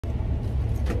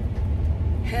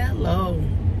Hello,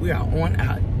 we are on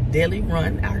our daily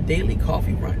run, our daily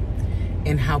coffee run.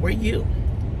 And how are you?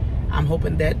 I'm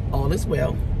hoping that all is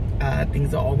well.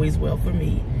 Things are always well for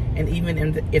me. And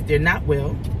even if they're not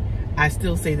well, I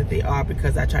still say that they are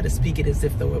because I try to speak it as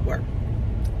if though it were.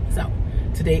 So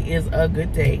today is a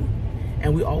good day.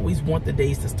 And we always want the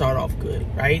days to start off good,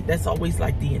 right? That's always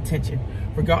like the intention.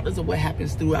 Regardless of what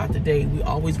happens throughout the day, we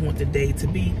always want the day to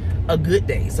be a good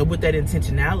day. So with that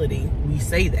intentionality, we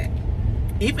say that.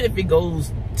 Even if it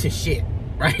goes to shit,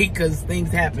 right? Because things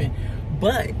happen.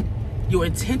 But your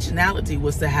intentionality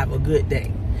was to have a good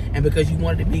day. And because you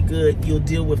wanted to be good, you'll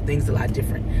deal with things a lot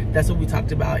different. That's what we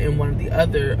talked about in one of the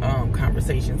other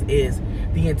conversations, is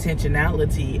the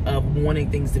intentionality of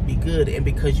wanting things to be good. And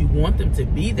because you want them to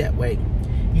be that way,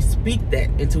 you speak that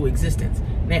into existence.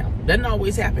 Now, doesn't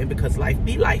always happen because life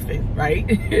be lifing, right?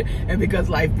 And because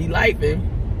life be lifing,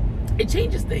 it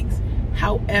changes things.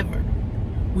 However,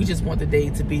 we just want the day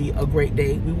to be a great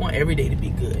day. We want every day to be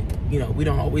good. You know, we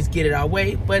don't always get it our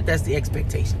way, but that's the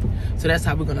expectation. So that's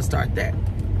how we're going to start that.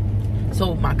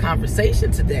 So my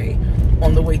conversation today,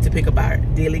 on the way to pick up our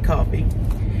daily coffee,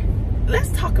 let's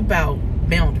talk about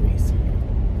boundaries.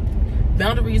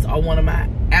 Boundaries are one of my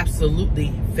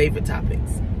absolutely favorite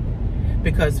topics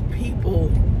because people,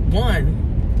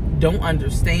 one, don't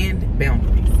understand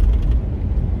boundaries.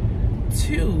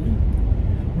 Two,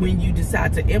 when you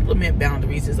decide to implement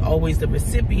boundaries, it's always the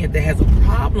recipient that has a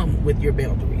problem with your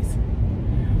boundaries.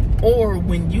 Or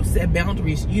when you set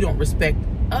boundaries, you don't respect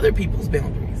other people's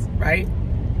boundaries, right?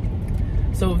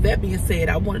 So with that being said,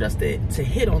 I wanted us to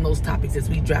hit on those topics as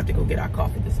we drive to go get our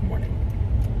coffee this morning.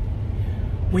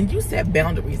 When you set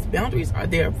boundaries, boundaries are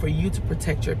there for you to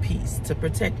protect your peace, to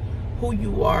protect who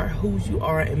you are, whose you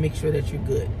are, and make sure that you're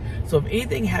good. So if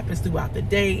anything happens throughout the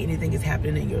day, anything is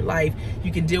happening in your life,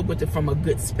 you can deal with it from a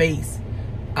good space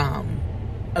and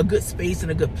a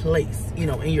good place, you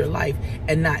know, in your life,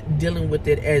 and not dealing with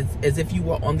it as if you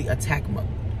were on the attack mode.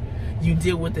 You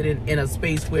deal with it in a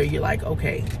space where you're like,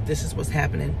 okay, this is what's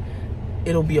happening.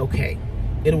 It'll be okay.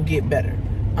 It'll get better.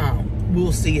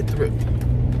 We'll see it through,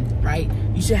 right?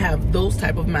 You should have those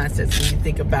type of mindsets when you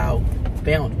think about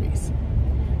boundaries.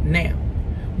 Now,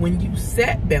 when you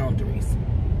set boundaries,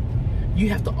 you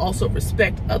have to also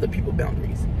respect other people's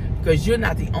boundaries, because you're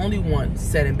not the only one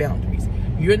setting boundaries.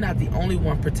 You're not the only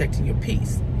one protecting your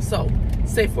peace. So,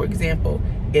 say for example,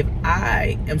 if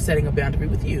I am setting a boundary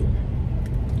with you,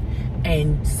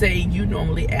 and say you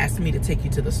normally ask me to take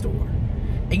you to the store,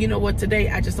 and you know what,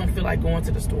 today I just don't feel like going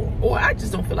to the store, or I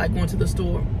just don't feel like going to the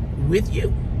store with you,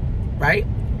 right?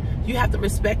 You have to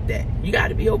respect that. You got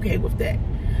to be okay with that.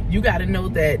 You got to know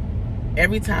that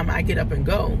every time I get up and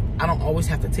go, I don't always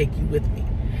have to take you with me.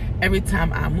 Every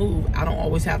time I move, I don't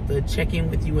always have to check in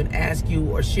with you and ask you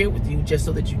or share with you just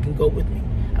so that you can go with me.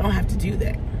 I don't have to do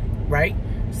that, right?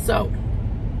 So,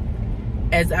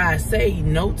 as I say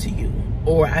no to you,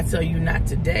 or I tell you not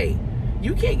today,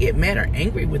 you can't get mad or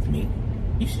angry with me.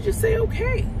 You should just say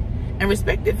okay and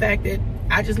respect the fact that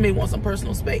I just may want some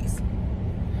personal space.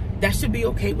 That should be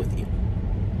okay with you.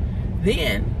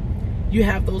 Then you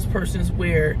have those persons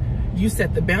where you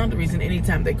set the boundaries, and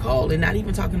anytime they call, and not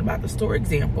even talking about the store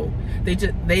example,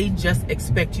 they just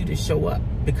expect you to show up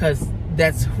because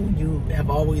that's who you have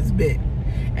always been.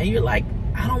 And you're like,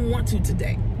 I don't want to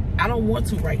today. I don't want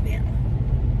to right now.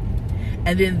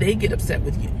 And then they get upset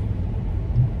with you.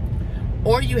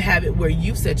 Or you have it where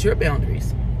you set your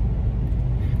boundaries,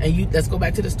 and let's go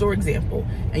back to the store example,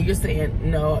 and you're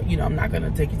saying, no, you know, I'm not going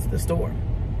to take you to the store.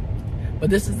 But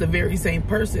this is the very same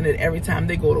person that every time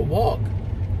they go to walk,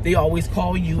 they always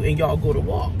call you and y'all go to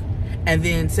walk. And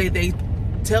then say they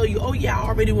tell you, oh yeah, I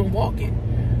already went walking.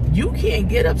 You can't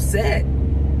get upset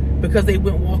because they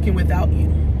went walking without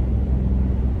you.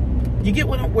 You get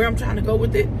where I'm trying to go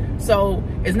with it? So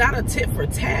it's not a tit for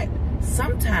tat.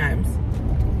 Sometimes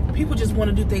people just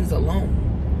want to do things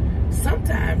alone.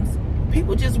 Sometimes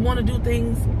people just want to do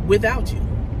things without you.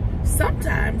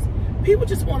 Sometimes people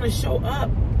just want to show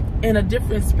up in a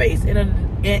different space and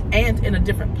in a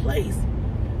different place,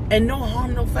 and no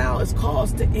harm, no foul is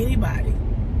caused to anybody.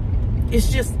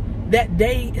 It's just that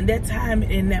day and that time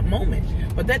and that moment.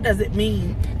 But that doesn't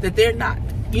mean that they're not,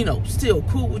 you know, still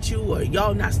cool with you, or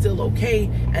y'all not still okay,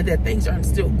 and that things aren't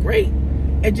still great.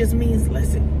 It just means,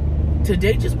 listen,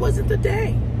 today just wasn't the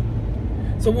day.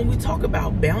 So when we talk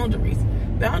about boundaries,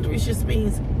 boundaries just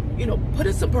means, you know,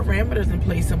 putting some parameters in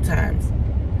place sometimes,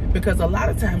 because a lot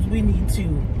of times we need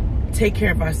to take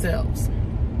care of ourselves.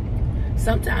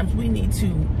 Sometimes we need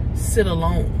to sit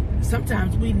alone.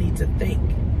 Sometimes we need to think.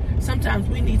 Sometimes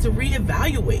we need to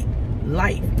reevaluate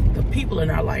life, the people in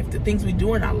our life, the things we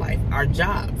do in our life, our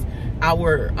jobs,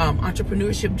 our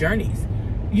entrepreneurship journeys,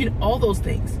 all those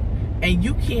things. And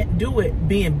you can't do it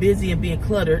being busy and being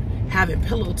cluttered, having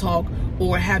pillow talk,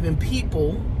 or having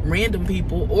people, random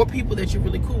people, or people that you're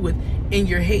really cool with in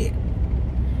your head.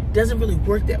 Doesn't really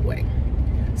work that way.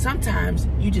 Sometimes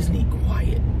you just need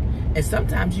quiet. And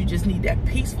sometimes you just need that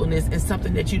peacefulness and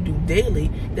something that you do daily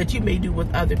that you may do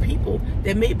with other people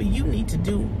that maybe you need to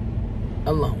do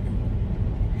alone.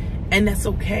 And that's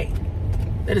okay.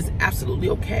 That is absolutely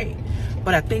okay.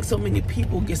 But I think so many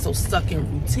people get so stuck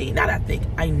in routine. Not I think,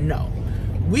 I know.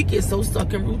 We get so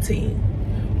stuck in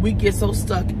routine. We get so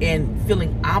stuck in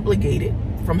feeling obligated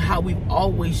from how we've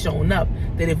always shown up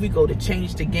that if we go to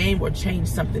change the game or change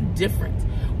something different,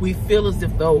 we feel as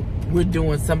if though we're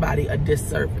doing somebody a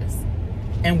disservice.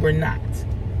 And we're not.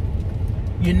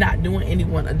 You're not doing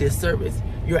anyone a disservice.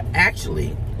 You're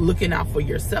actually looking out for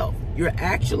yourself. You're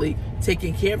actually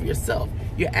taking care of yourself.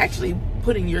 You're actually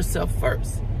putting yourself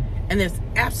first. And there's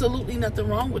absolutely nothing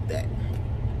wrong with that.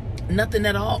 Nothing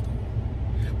at all.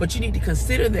 But you need to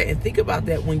consider that and think about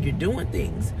that when you're doing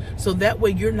things. So that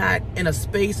way you're not in a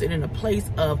space and in a place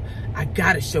of, I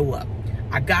gotta show up.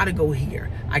 I gotta go here.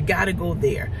 I gotta go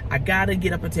there. I gotta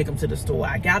get up and take them to the store.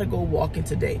 I gotta go walking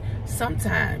today.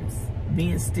 Sometimes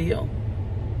being still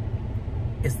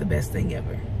is the best thing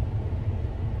ever.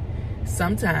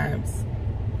 Sometimes,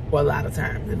 or a lot of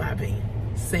times in my opinion,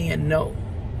 saying no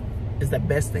is the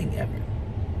best thing ever.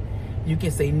 You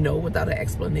can say no without an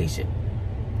explanation.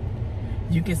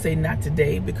 You can say not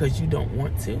today because you don't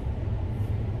want to.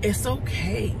 It's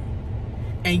okay.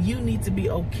 And you need to be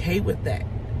okay with that.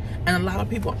 And a lot of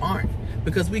people aren't,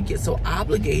 because we get so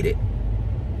obligated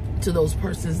to those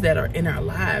persons that are in our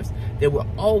lives that we're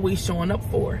always showing up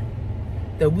for,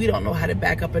 that we don't know how to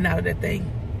back up and out of that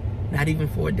thing, not even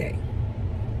for a day.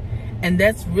 And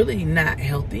that's really not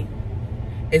healthy.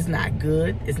 It's not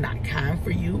good. It's not kind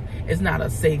for you. It's not a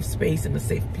safe space and a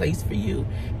safe place for you.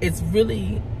 It's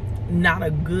really not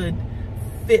a good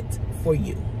fit for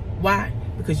you. Why?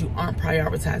 Because you aren't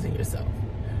prioritizing yourself.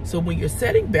 So when you're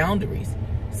setting boundaries,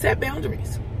 set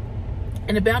boundaries.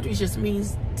 And the boundaries just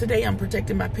means today I'm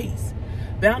protecting my peace.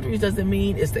 Boundaries doesn't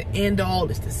mean it's the end all,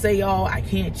 it's the say all. I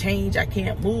can't change, I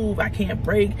can't move, I can't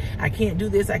break, I can't do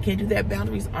this, I can't do that.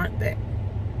 Boundaries aren't that.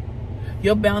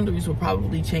 Your boundaries will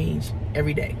probably change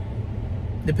every day.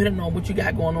 Depending on what you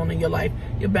got going on in your life,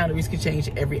 your boundaries can change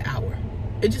every hour.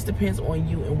 It just depends on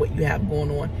you and what you have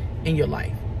going on in your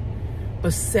life.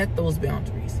 But set those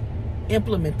boundaries.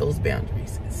 Implement those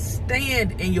boundaries.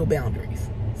 Stand in your boundaries.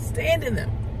 Stand in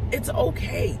them. It's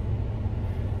okay.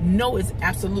 No is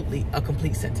absolutely a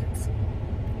complete sentence.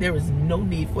 There is no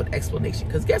need for an explanation.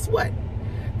 Because guess what?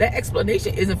 That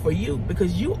explanation isn't for you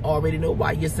because you already know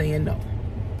why you're saying no.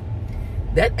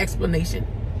 That explanation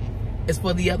is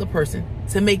for the other person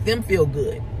to make them feel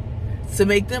good. To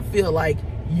make them feel like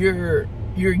you're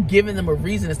giving them a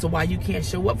reason as to why you can't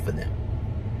show up for them.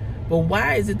 But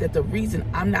why is it that the reason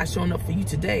I'm not showing up for you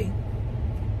today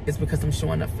is because I'm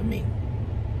showing up for me?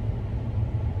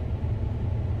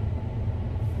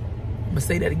 I'm going to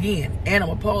say that again, and I'm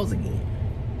going to pause again.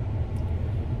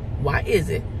 Why is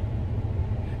it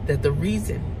that the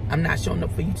reason I'm not showing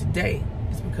up for you today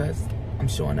is because I'm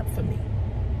showing up for me?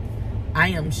 I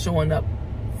am showing up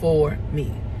for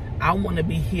me. I want to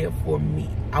be here for me.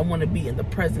 I want to be in the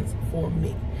presence for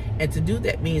me. And to do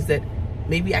that means that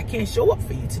maybe I can't show up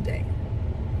for you today.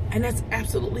 And that's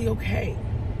absolutely okay.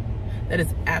 That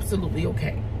is absolutely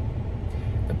okay.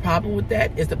 The problem with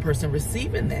that is the person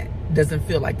receiving that doesn't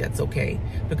feel like that's okay,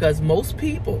 because most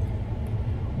people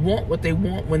want what they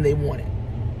want when they want it.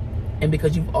 And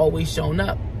because you've always shown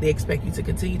up, they expect you to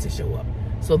continue to show up.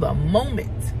 So the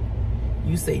moment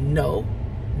you say no,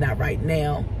 not right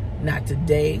now, not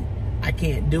today, I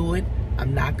can't do it,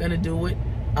 I'm not gonna do it,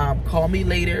 call me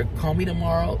later, call me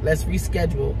tomorrow, let's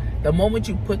reschedule. The moment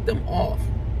you put them off,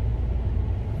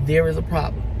 there is a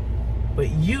problem. But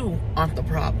you aren't the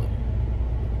problem.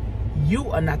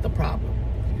 You are not the problem.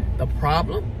 The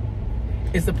problem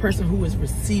is the person who is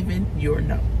receiving your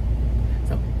no.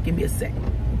 So give me a sec.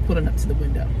 Pulling up to the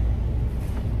window.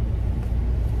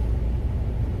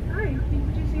 Hi,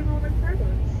 would you see all of our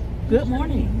products? Good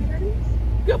morning.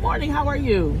 Good morning. How are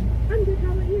you? I'm good.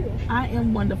 How are you? I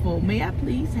am wonderful. May I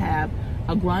please have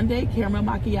a grande caramel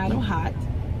macchiato hot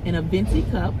in a venti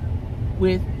cup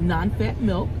with non-fat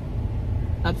milk,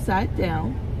 upside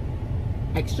down,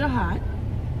 extra hot,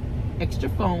 extra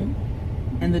foam,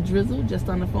 and the drizzle just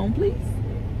on the foam, please?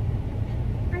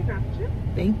 I gotcha.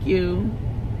 Thank you.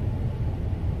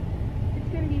 It's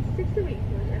going to be 6 to 8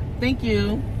 for you. Thank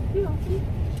you. You're welcome.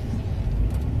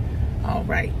 All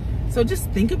right. So just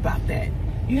think about that.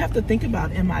 You have to think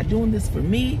about, am I doing this for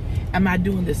me? Am I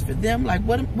doing this for them? Like,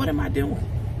 what am I doing?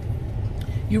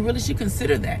 You really should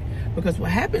consider that, because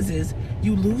what happens is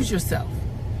you lose yourself.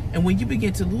 And when you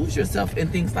begin to lose yourself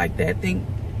in things like that, then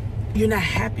you're not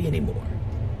happy anymore.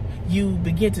 You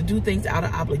begin to do things out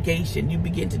of obligation. You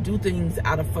begin to do things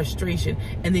out of frustration,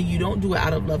 and then you don't do it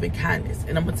out of love and kindness.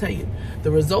 And I'm gonna tell you,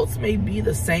 the results may be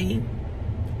the same,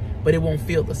 but it won't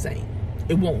feel the same.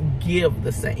 It won't give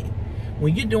the same.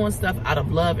 When you're doing stuff out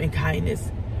of love and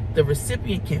kindness, the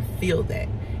recipient can feel that.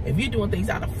 If you're doing things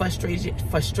out of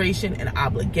frustration and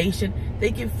obligation,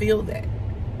 they can feel that.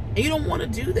 And you don't want to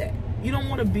do that. You don't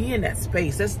want to be in that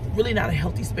space. That's really not a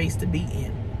healthy space to be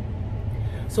in.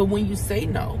 So when you say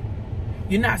no,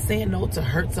 you're not saying no to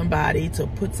hurt somebody, to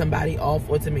put somebody off,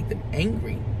 or to make them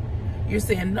angry. You're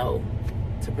saying no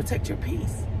to protect your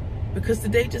peace. Because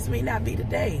today just may not be the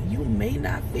day. You may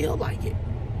not feel like it.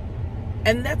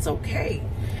 And that's okay.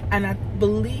 And I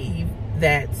believe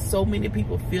that so many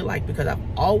people feel like, because I've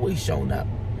always shown up,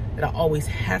 that I always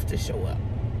have to show up.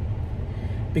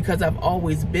 Because I've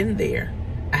always been there,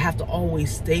 I have to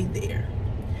always stay there.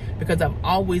 Because I've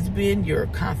always been your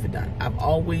confidant. I've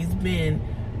always been,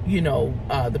 you know,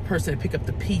 the person to pick up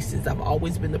the pieces. I've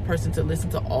always been the person to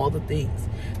listen to all the things.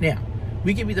 Now,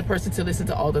 we can be the person to listen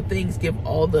to all the things, give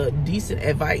all the decent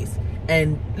advice.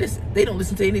 And listen, they don't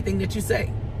listen to anything that you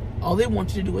say. All they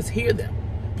want you to do is hear them.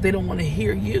 But they don't want to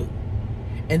hear you.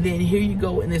 And then here you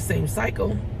go in this same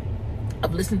cycle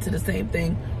of listening to the same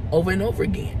thing over and over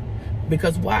again.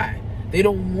 Because why? They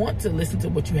don't want to listen to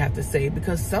what you have to say,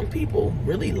 because some people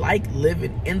really like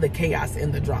living in the chaos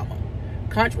and the drama.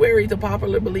 Contrary to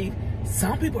popular belief,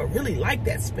 some people really like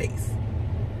that space.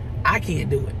 I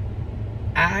can't do it.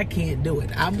 I can't do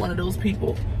it. I'm one of those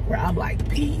people where I'm like,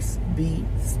 peace, be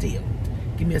still.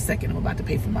 Give me a second. I'm about to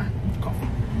pay for my coffee.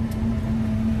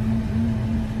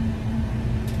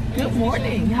 Good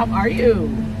morning. How are you?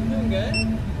 I'm doing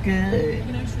good. Good. I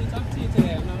can actually talk to you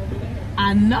today. I'm not over there.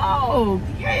 I know.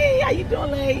 Yay. How you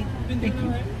doing, Lay? Been doing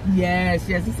all right? Yes,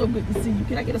 yes. It's so good to see you.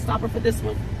 Can I get a stopper for this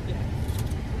one? Yeah.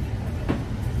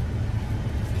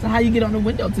 So how you get on the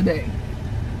window today?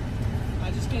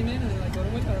 I just came in and like go to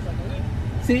window. I was like, okay.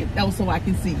 See, that was so I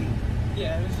can see you.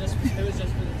 Yeah, it was just for the today.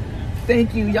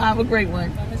 Thank you. Y'all have a great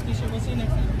one. Bye, Miss Keisha. We'll see you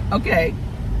next time. Okay.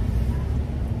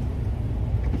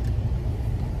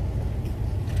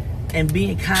 And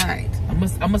being kind. I'm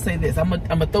gonna say this. I'm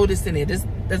gonna throw this in there. This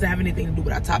doesn't have anything to do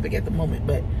with our topic at the moment,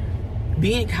 but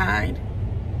being kind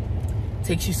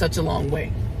takes you such a long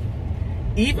way.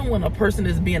 Even when a person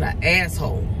is being an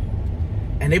asshole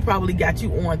and they probably got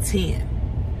you on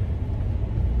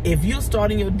 10, if you're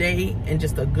starting your day in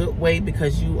just a good way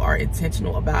because you are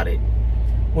intentional about it,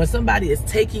 when somebody is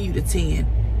taking you to 10,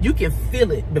 you can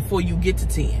feel it before you get to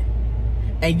 10.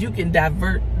 And you can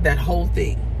divert that whole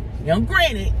thing. Now,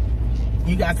 granted,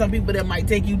 you got some people that might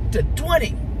take you to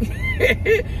 20.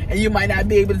 And you might not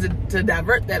be able to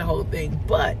divert that whole thing.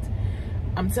 But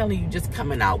I'm telling you, just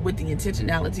coming out with the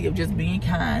intentionality of just being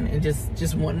kind and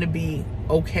just wanting to be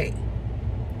okay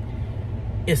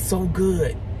is so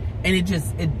good. And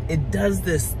it does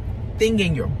this thing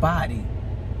in your body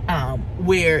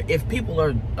where if people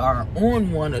are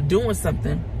on one or doing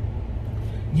something,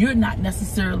 you're not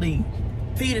necessarily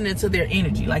feeding into their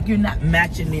energy. Like, you're not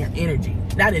matching their energy.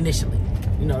 Not initially.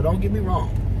 You know, don't get me wrong.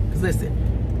 Because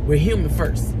listen, we're human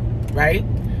first, right?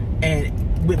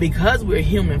 And because we're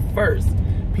human first,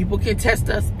 people can test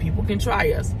us, people can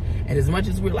try us. And as much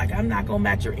as we're like, I'm not going to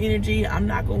match your energy, I'm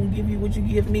not going to give you what you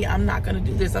give me, I'm not going to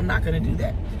do this, I'm not going to do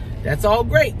that. That's all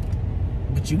great.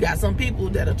 But you got some people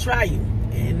that'll try you.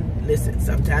 And listen,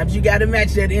 sometimes you got to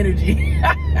match that energy.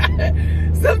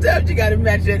 Sometimes you got to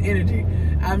match that energy.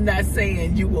 I'm not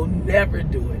saying you will never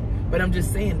do it. But I'm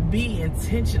just saying, be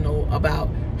intentional about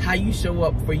how you show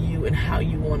up for you and how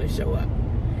you want to show up.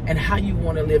 And how you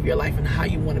want to live your life and how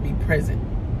you want to be present.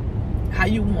 How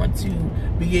you want to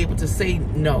be able to say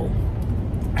no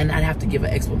and not have to give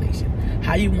an explanation.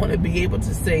 How you want to be able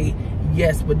to say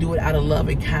yes, but do it out of love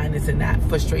and kindness and not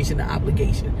frustration and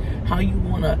obligation. How you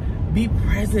want to be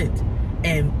present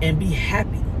and be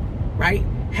happy, right?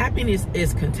 Happiness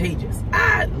is contagious.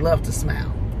 I love to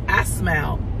smile. I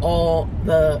smile all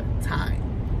the time.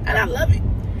 And I love it.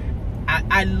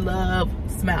 I love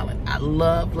smiling. I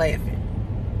love laughing.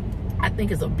 I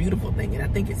think it's a beautiful thing, and I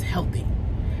think it's healthy.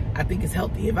 I think it's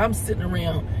healthy. If I'm sitting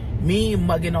around mean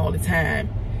mugging all the time,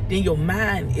 then your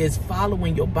mind is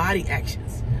following your body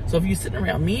actions. So if you're sitting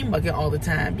around mean mugging all the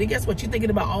time, then guess what? You're thinking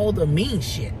about all the mean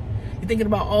shit. You're thinking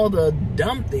about all the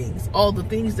dumb things, all the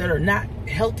things that are not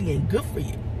healthy and good for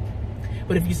you.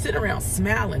 But if you sit around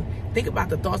smiling, think about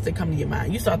the thoughts that come to your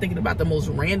mind. You start thinking about the most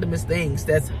randomest things.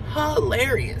 That's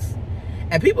hilarious.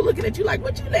 And people looking at you like,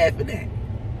 what you laughing at?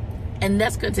 And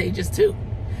that's contagious too.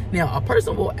 Now, a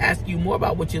person will ask you more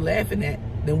about what you're laughing at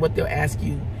than what they'll ask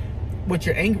you what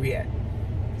you're angry at.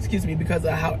 Excuse me, because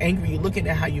of how angry you're looking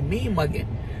at how you mean mugging.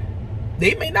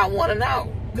 They may not want to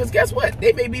know. Because guess what?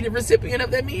 They may be the recipient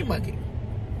of that mean mugging.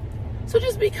 So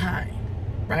just be kind,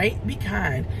 right? Be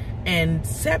kind and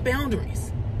set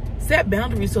boundaries. Set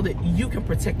boundaries so that you can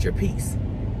protect your peace.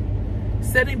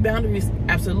 Setting boundaries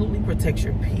absolutely protects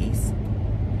your peace.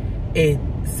 It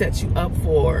sets you up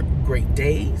for great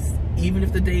days. Even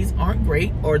if the days aren't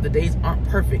great or the days aren't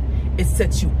perfect, it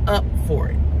sets you up for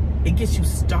it. It gets you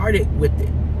started with it.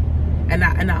 And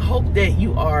I hope that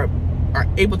you are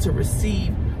able to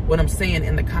receive what I'm saying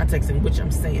in the context in which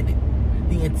I'm saying it.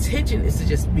 The intention is to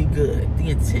just be good. The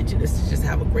intention is to just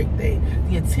have a great day.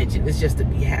 The intention is just to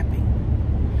be happy.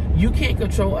 You can't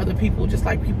control other people just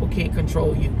like people can't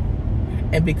control you.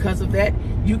 And because of that,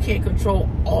 you can't control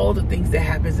all the things that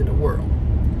happens in the world.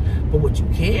 But what you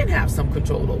can have some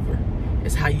control over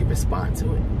is how you respond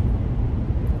to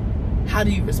it. How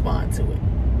do you respond to it?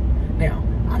 Now,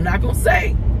 I'm not going to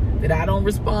say that I don't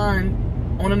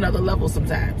respond on another level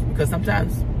sometimes, because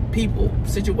sometimes people,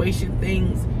 situation,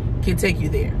 things can take you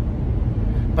there.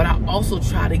 But I also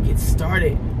try to get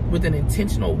started with an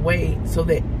intentional way so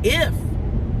that if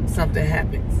something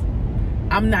happens,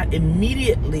 I'm not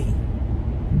immediately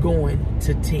going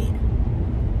to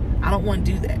 10. I don't want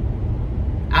to do that.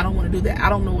 I don't want to do that. I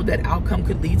don't know what that outcome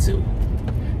could lead to.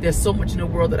 There's so much in the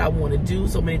world that I want to do,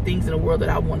 so many things in the world that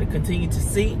I want to continue to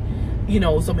see, you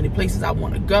know, so many places I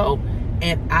want to go,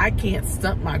 and I can't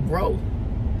stunt my growth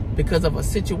because of a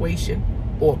situation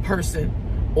or a person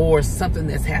or something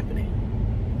that's happening.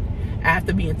 I have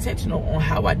to be intentional on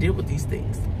how I deal with these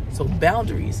things. So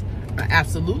boundaries are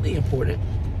absolutely important,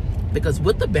 because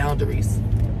with the boundaries,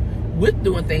 with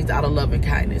doing things out of love and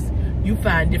kindness, you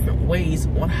find different ways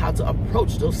on how to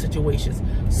approach those situations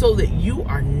so that you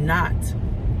are not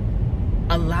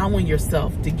allowing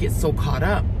yourself to get so caught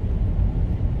up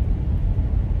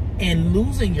and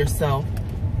losing yourself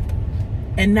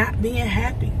and not being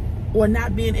happy or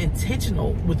not being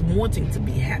intentional with wanting to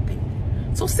be happy.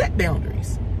 So set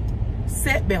boundaries.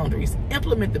 Set boundaries.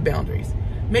 Implement the boundaries.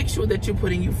 Make sure that you're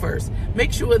putting you first.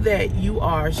 Make sure that you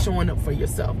are showing up for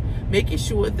yourself. Making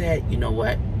sure that, you know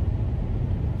what?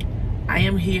 I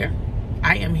am here.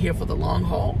 I am here for the long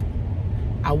haul.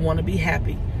 I want to be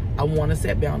happy. I want to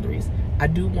set boundaries. I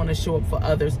do want to show up for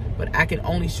others, but I can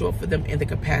only show up for them in the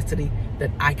capacity that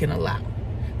I can allow.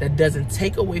 That doesn't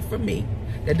take away from me.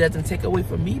 That doesn't take away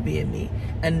from me being me,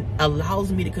 and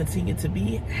allows me to continue to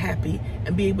be happy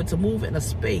and be able to move in a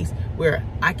space where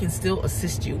I can still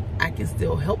assist you. I can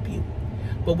still help you,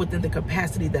 but within the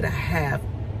capacity that I have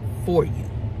for you.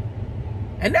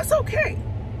 And that's okay.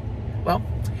 Well,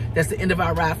 that's the end of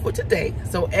our ride for today.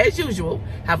 So as usual,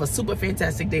 have a super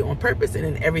fantastic day on purpose, and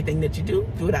in everything that you do,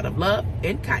 do it out of love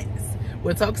and kindness.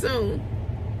 We'll talk soon.